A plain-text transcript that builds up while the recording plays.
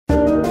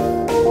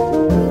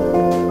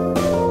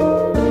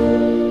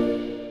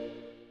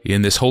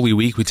In this Holy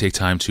Week, we take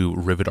time to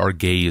rivet our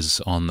gaze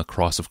on the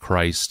cross of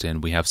Christ,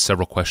 and we have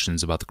several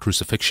questions about the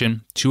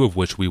crucifixion, two of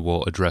which we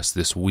will address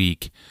this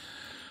week.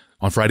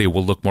 On Friday,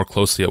 we'll look more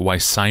closely at why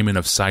Simon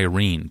of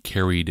Cyrene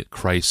carried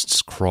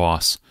Christ's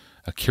cross,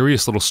 a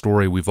curious little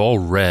story we've all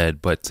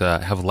read, but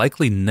have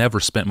likely never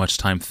spent much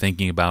time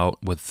thinking about,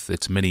 with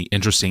its many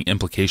interesting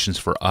implications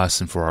for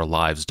us and for our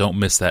lives. Don't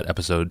miss that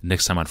episode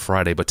next time on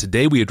Friday. But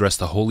today we address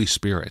the Holy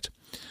Spirit.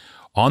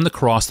 On the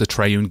cross, the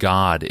triune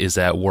God is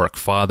at work,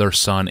 Father,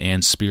 Son,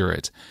 and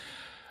Spirit.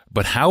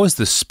 But how is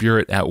the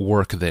Spirit at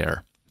work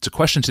there? It's a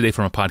question today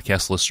from a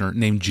podcast listener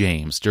named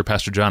James. Dear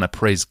Pastor John, I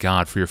praise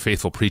God for your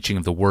faithful preaching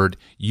of the Word.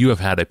 You have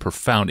had a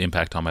profound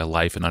impact on my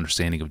life and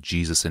understanding of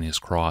Jesus and His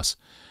cross.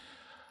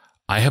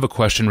 I have a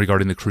question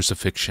regarding the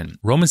crucifixion.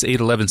 Romans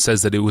 8:11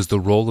 says that it was the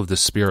role of the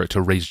Spirit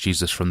to raise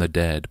Jesus from the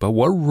dead. But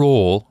what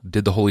role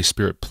did the Holy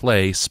Spirit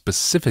play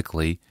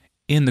specifically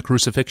in the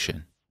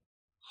crucifixion?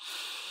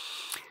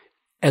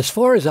 As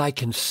far as I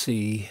can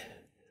see,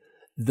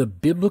 the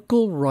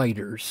biblical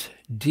writers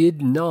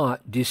did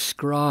not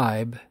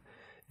describe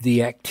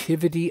the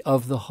activity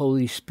of the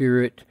Holy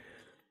Spirit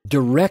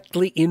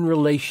directly in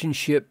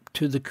relationship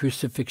to the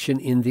crucifixion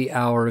in the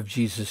hour of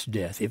Jesus'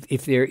 death.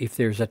 If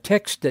there's a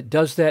text that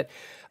does that,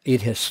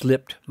 it has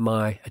slipped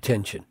my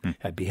attention.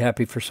 I'd be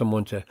happy for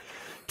someone to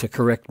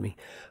correct me.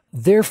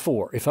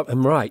 Therefore, if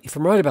I'm right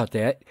about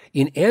that,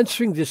 in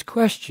answering this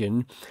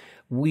question,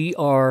 we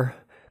are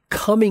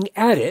coming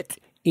at it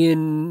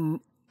in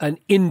an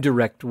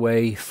indirect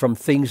way from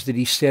things that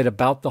he said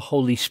about the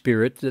Holy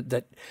Spirit,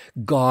 that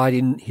God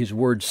in His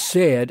Word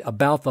said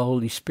about the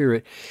Holy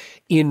Spirit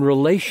in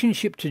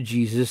relationship to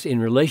Jesus, in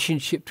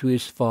relationship to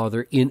His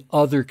Father, in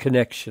other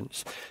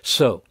connections.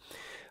 So,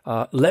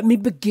 let me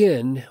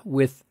begin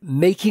with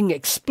making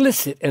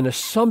explicit an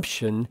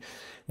assumption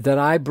that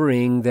I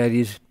bring that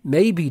is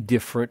maybe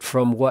different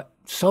from what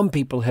some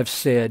people have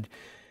said,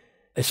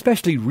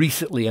 especially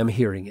recently I'm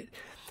hearing it.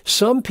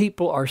 Some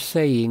people are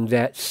saying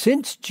that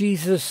since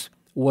Jesus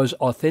was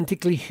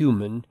authentically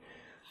human,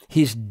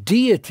 His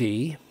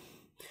deity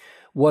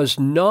was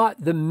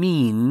not the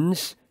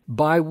means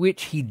by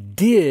which He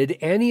did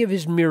any of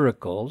His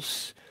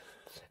miracles,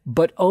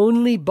 but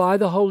only by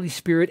the Holy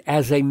Spirit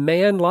as a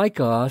man like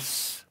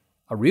us,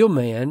 a real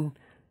man,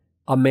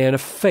 a man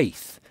of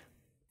faith.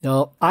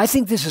 Now, I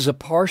think this is a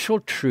partial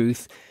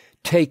truth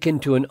taken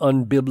to an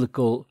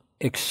unbiblical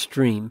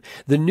extreme.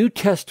 The New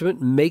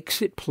Testament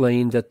makes it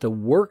plain that the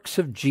works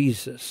of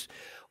Jesus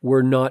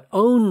were not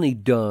only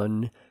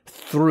done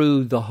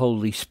through the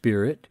Holy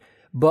Spirit,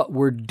 but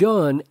were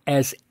done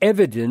as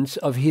evidence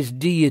of His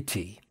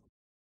deity.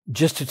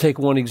 Just to take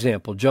one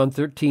example, John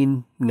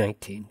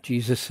 13:19,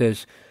 Jesus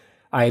says,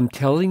 I am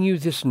telling you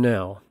this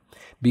now,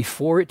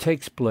 before it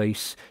takes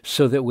place,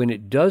 so that when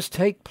it does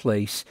take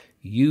place,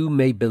 you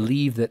may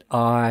believe that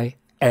I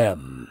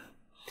am.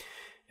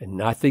 And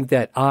I think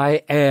that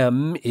I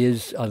am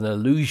is an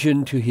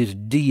allusion to His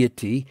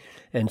deity,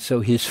 and so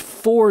His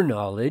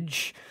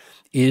foreknowledge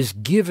is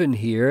given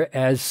here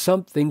as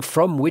something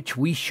from which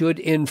we should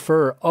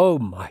infer, oh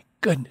my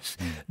goodness,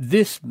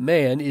 this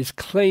man is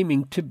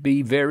claiming to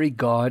be very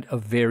God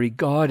of very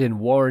God and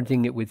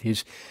warranting it with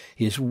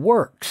his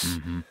works.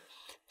 Mm-hmm.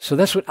 So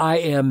that's what I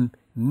am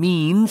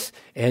means,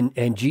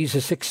 and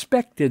Jesus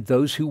expected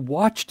those who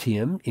watched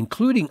Him,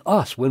 including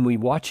us when we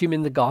watch Him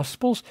in the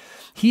Gospels,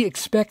 He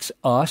expects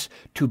us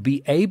to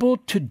be able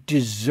to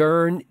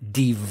discern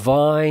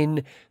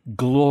divine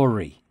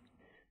glory.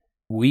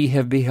 We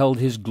have beheld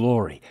His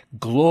glory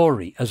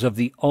as of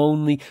the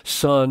only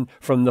Son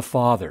from the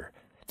Father.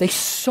 They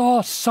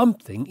saw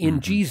something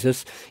in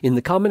Jesus, in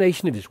the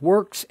combination of His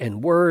works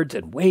and words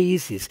and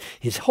ways,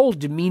 his whole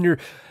demeanor,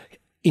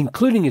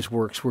 including His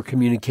works, were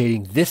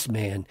communicating this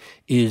man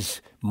is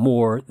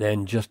more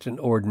than just an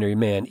ordinary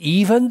man,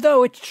 even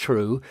though it's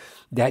true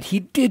that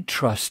he did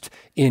trust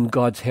in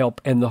God's help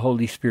and the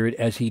Holy Spirit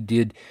as he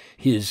did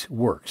his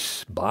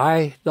works.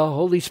 By the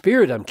Holy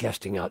Spirit, I'm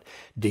casting out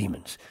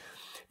demons.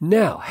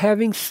 Now,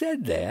 having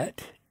said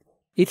that,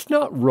 it's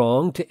not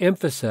wrong to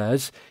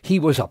emphasize He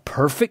was a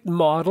perfect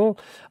model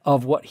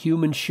of what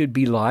humans should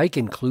be like,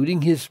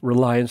 including His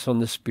reliance on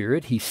the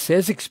Spirit. He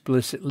says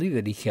explicitly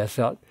that He casts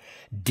out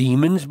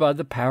demons by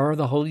the power of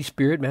the Holy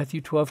Spirit, Matthew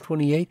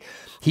 12:28.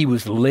 He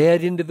was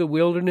led into the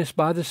wilderness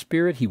by the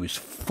Spirit. He was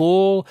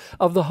full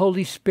of the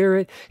Holy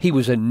Spirit. He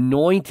was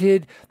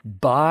anointed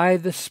by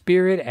the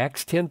Spirit,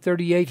 Acts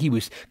 10:38. He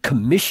was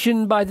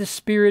commissioned by the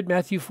Spirit,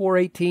 Matthew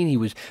 4:18. He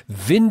was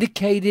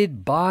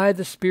vindicated by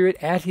the Spirit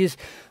at His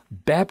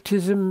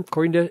baptism,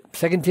 according to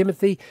 2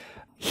 Timothy.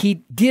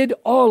 He did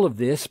all of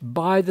this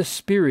by the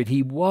Spirit.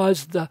 He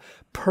was the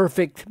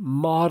perfect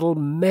model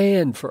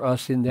man for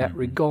us in that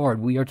regard.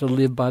 We are to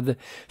live by the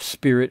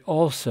Spirit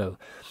also.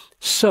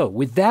 So,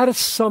 with that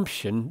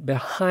assumption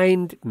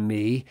behind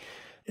me,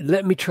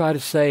 let me try to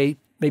say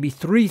maybe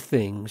three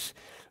things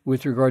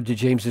with regard to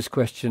James's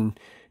question,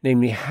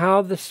 namely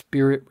how the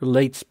Spirit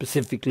relates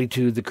specifically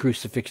to the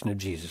crucifixion of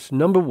Jesus.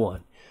 Number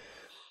one,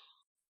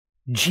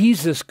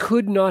 Jesus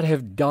could not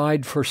have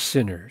died for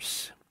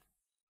sinners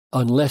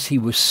unless he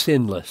was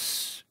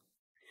sinless.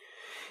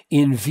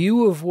 In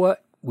view of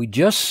what we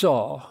just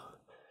saw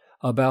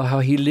about how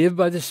he lived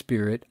by the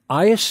Spirit,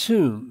 I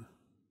assume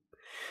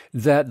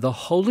that the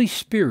Holy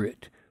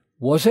Spirit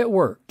was at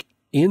work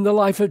in the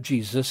life of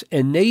Jesus,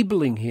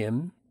 enabling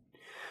him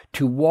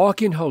to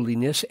walk in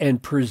holiness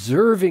and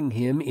preserving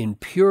him in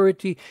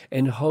purity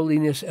and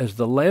holiness as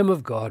the Lamb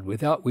of God,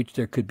 without which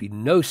there could be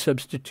no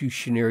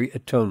substitutionary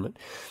atonement.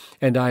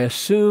 And I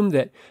assume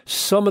that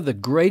some of the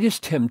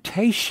greatest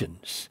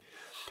temptations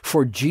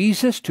for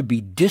Jesus to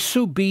be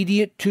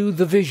disobedient to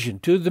the vision,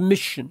 to the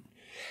mission,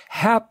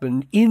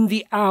 happened in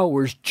the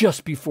hours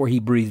just before he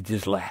breathed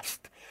his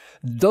last.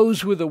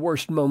 Those were the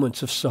worst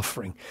moments of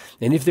suffering.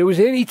 And if there was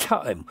any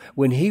time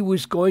when he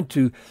was going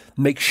to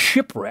make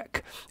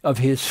shipwreck of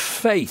his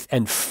faith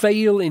and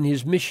fail in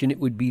his mission, it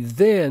would be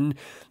then.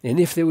 And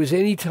if there was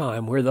any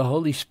time where the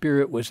Holy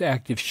Spirit was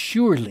active,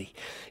 surely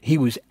he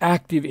was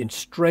active in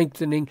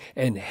strengthening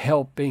and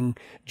helping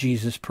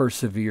Jesus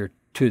persevere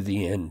to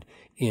the end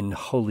in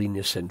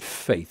holiness and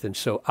faith. And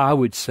so I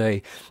would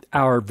say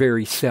our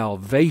very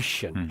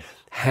salvation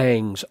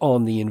hangs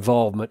on the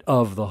involvement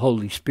of the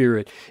Holy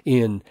Spirit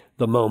in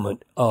the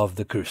moment of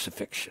the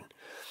crucifixion.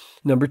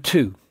 Number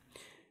two,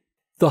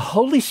 the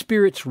Holy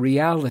Spirit's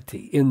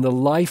reality in the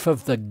life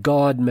of the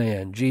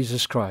God-man,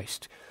 Jesus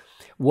Christ,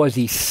 was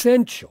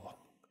essential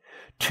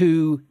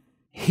to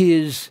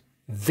his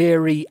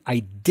very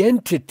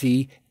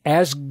identity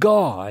as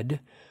God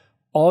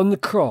on the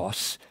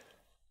cross,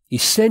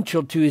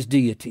 essential to his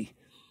deity.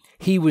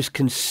 He was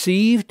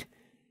conceived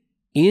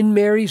in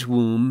Mary's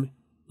womb,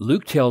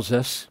 Luke tells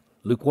us,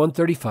 Luke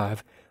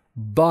 1:35,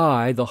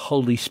 by the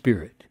Holy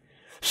Spirit,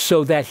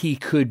 so that he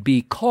could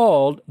be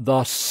called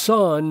the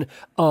Son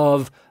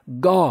of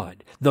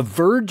God. The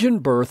virgin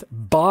birth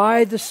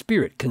by the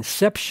Spirit,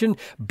 conception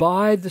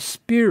by the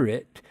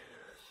Spirit,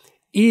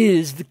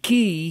 is the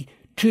key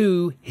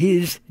to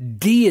his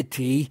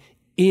deity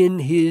in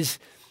his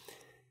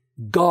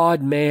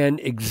God-man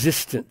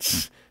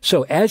existence.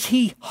 So as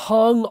he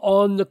hung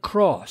on the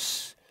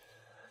cross,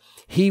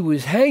 he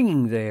was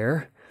hanging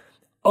there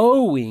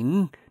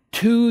owing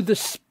to the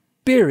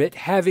Spirit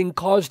having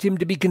caused him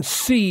to be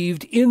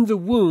conceived in the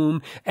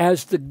womb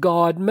as the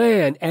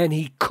God-man, and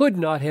he could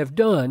not have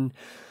done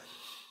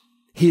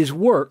his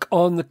work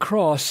on the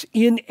cross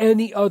in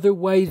any other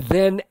way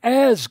than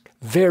as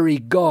very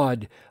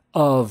God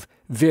of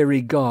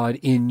very God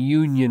in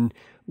union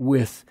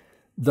with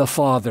the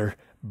Father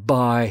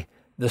by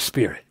the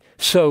Spirit.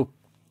 So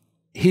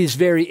his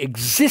very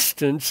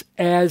existence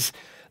as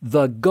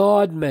the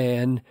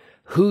God-man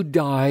who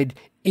died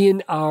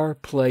in our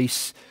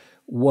place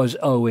was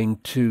owing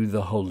to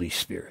the Holy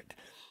Spirit.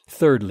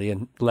 Thirdly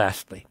and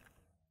lastly,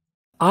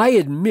 I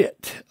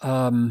admit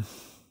that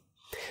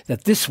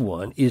this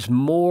one is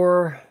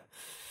more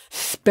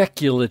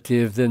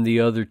speculative than the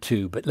other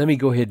two, but let me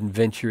go ahead and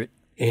venture it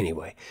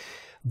anyway.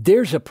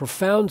 There's a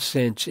profound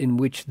sense in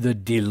which the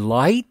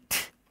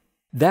delight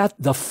that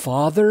the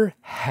Father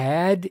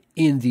had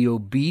in the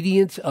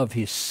obedience of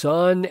his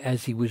Son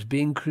as he was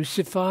being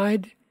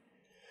crucified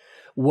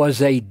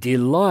was a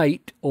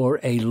delight or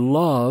a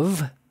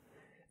love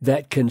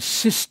that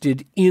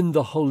consisted in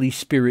the Holy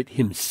Spirit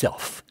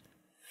himself.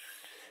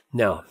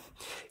 Now,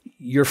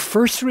 your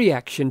first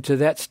reaction to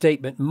that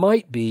statement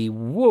might be,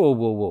 whoa,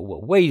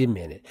 wait a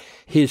minute.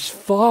 His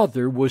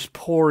Father was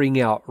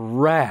pouring out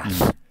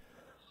wrath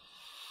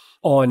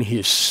on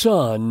his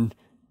Son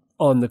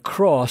on the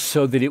cross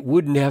so that it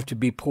wouldn't have to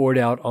be poured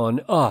out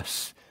on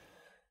us.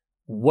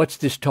 What's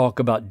this talk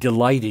about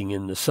delighting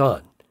in the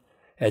Son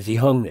as he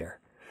hung there?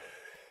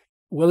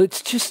 Well,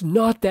 it's just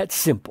not that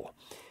simple.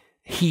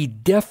 He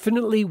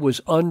definitely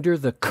was under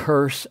the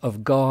curse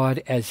of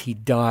God as he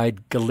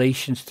died.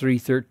 Galatians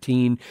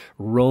 3:13,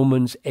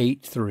 Romans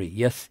 8:3.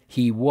 Yes,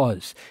 he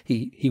was.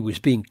 He was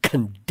being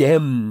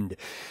condemned.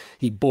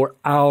 He bore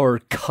our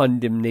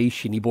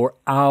condemnation. He bore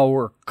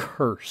our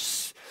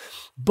curse.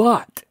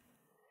 But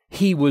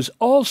he was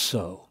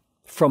also,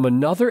 from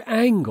another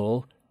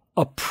angle,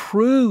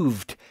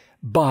 approved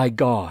by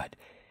God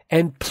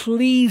and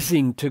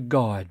pleasing to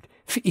God.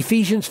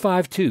 Ephesians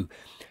 5:2,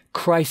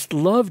 Christ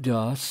loved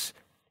us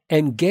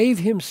and gave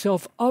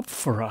himself up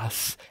for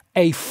us,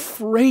 a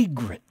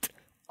fragrant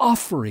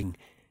offering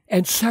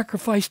and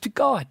sacrifice to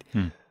God.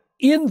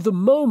 In the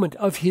moment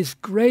of his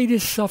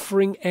greatest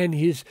suffering and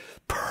his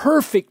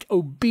perfect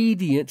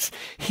obedience,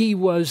 he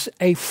was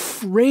a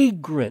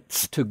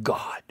fragrance to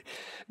God.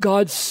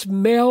 God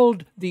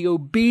smelled the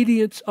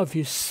obedience of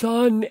his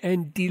Son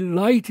and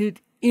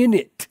delighted in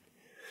it.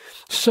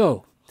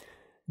 So,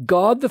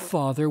 God the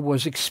Father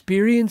was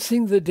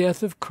experiencing the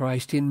death of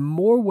Christ in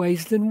more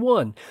ways than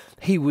one.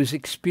 He was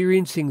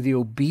experiencing the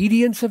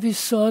obedience of his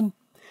Son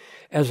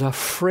as a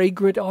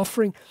fragrant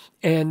offering,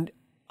 and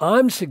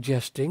I'm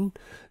suggesting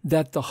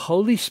that the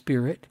Holy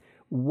Spirit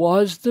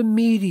was the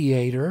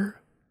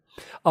mediator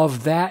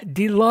of that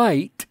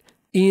delight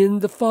in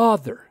the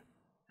Father,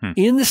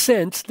 in the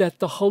sense that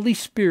the Holy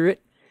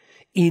Spirit,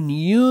 in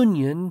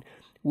union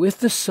with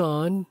the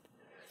Son,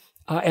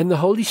 and the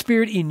Holy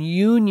Spirit in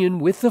union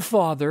with the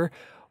Father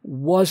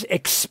was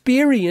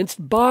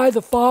experienced by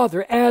the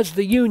Father as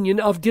the union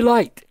of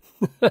delight.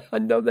 I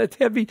know that's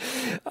heavy.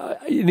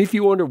 And if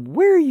you wonder,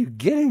 where are you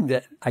getting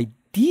that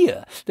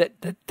idea?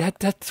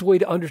 That's the way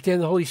to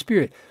understand the Holy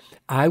Spirit.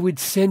 I would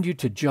send you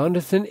to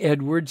Jonathan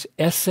Edwards'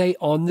 essay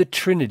on the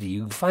Trinity.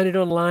 You can find it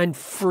online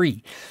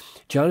free.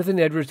 Jonathan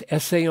Edwards'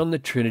 essay on the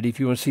Trinity, if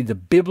you want to see the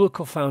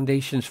biblical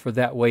foundations for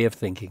that way of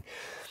thinking.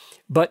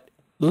 But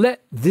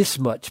let this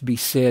much be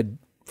said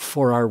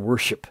for our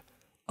worship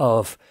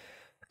of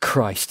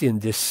Christ in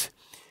this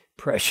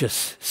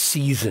precious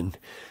season.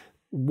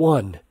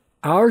 1,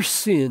 our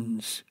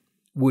sins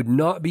would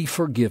not be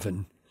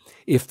forgiven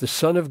if the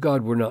Son of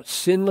God were not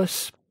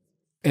sinless,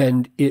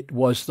 and it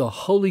was the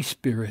Holy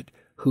Spirit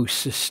who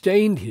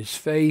sustained his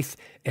faith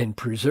and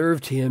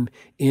preserved him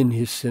in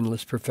his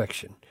sinless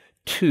perfection.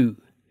 2,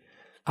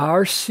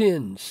 our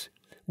sins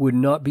would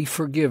not be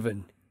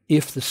forgiven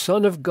if the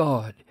Son of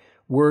God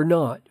were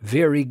not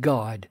very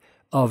God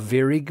of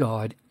very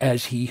God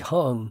as he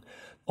hung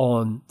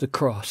on the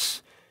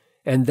cross.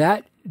 And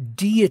that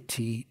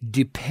deity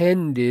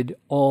depended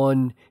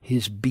on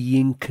his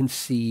being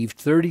conceived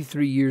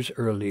 33 years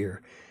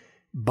earlier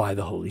by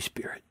the Holy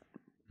Spirit.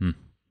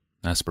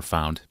 That's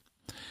profound.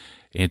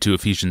 And to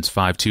Ephesians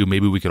 5:2,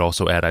 maybe we could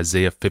also add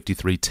Isaiah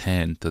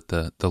 53:10, that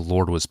the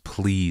Lord was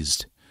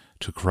pleased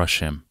to crush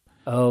him.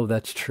 Oh,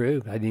 that's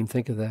true. I didn't even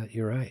think of that.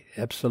 You're right.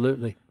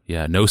 Absolutely.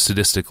 Yeah, no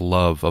sadistic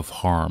love of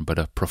harm, but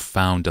a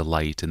profound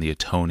delight in the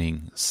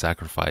atoning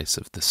sacrifice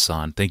of the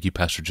Son. Thank you,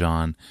 Pastor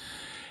John.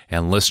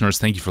 And listeners,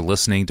 thank you for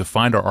listening. To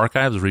find our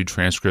archives, read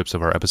transcripts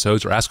of our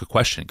episodes, or ask a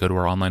question, go to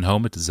our online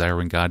home at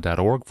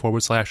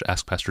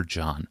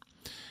desiringgod.org/askpastorjohn.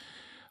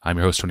 I'm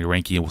your host, Tony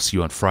Reinke, and we'll see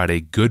you on Friday,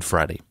 Good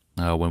Friday,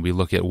 when we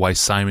look at why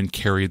Simon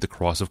carried the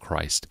cross of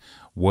Christ.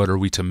 What are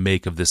we to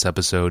make of this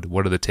episode?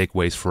 What are the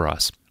takeaways for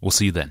us? We'll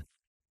see you then.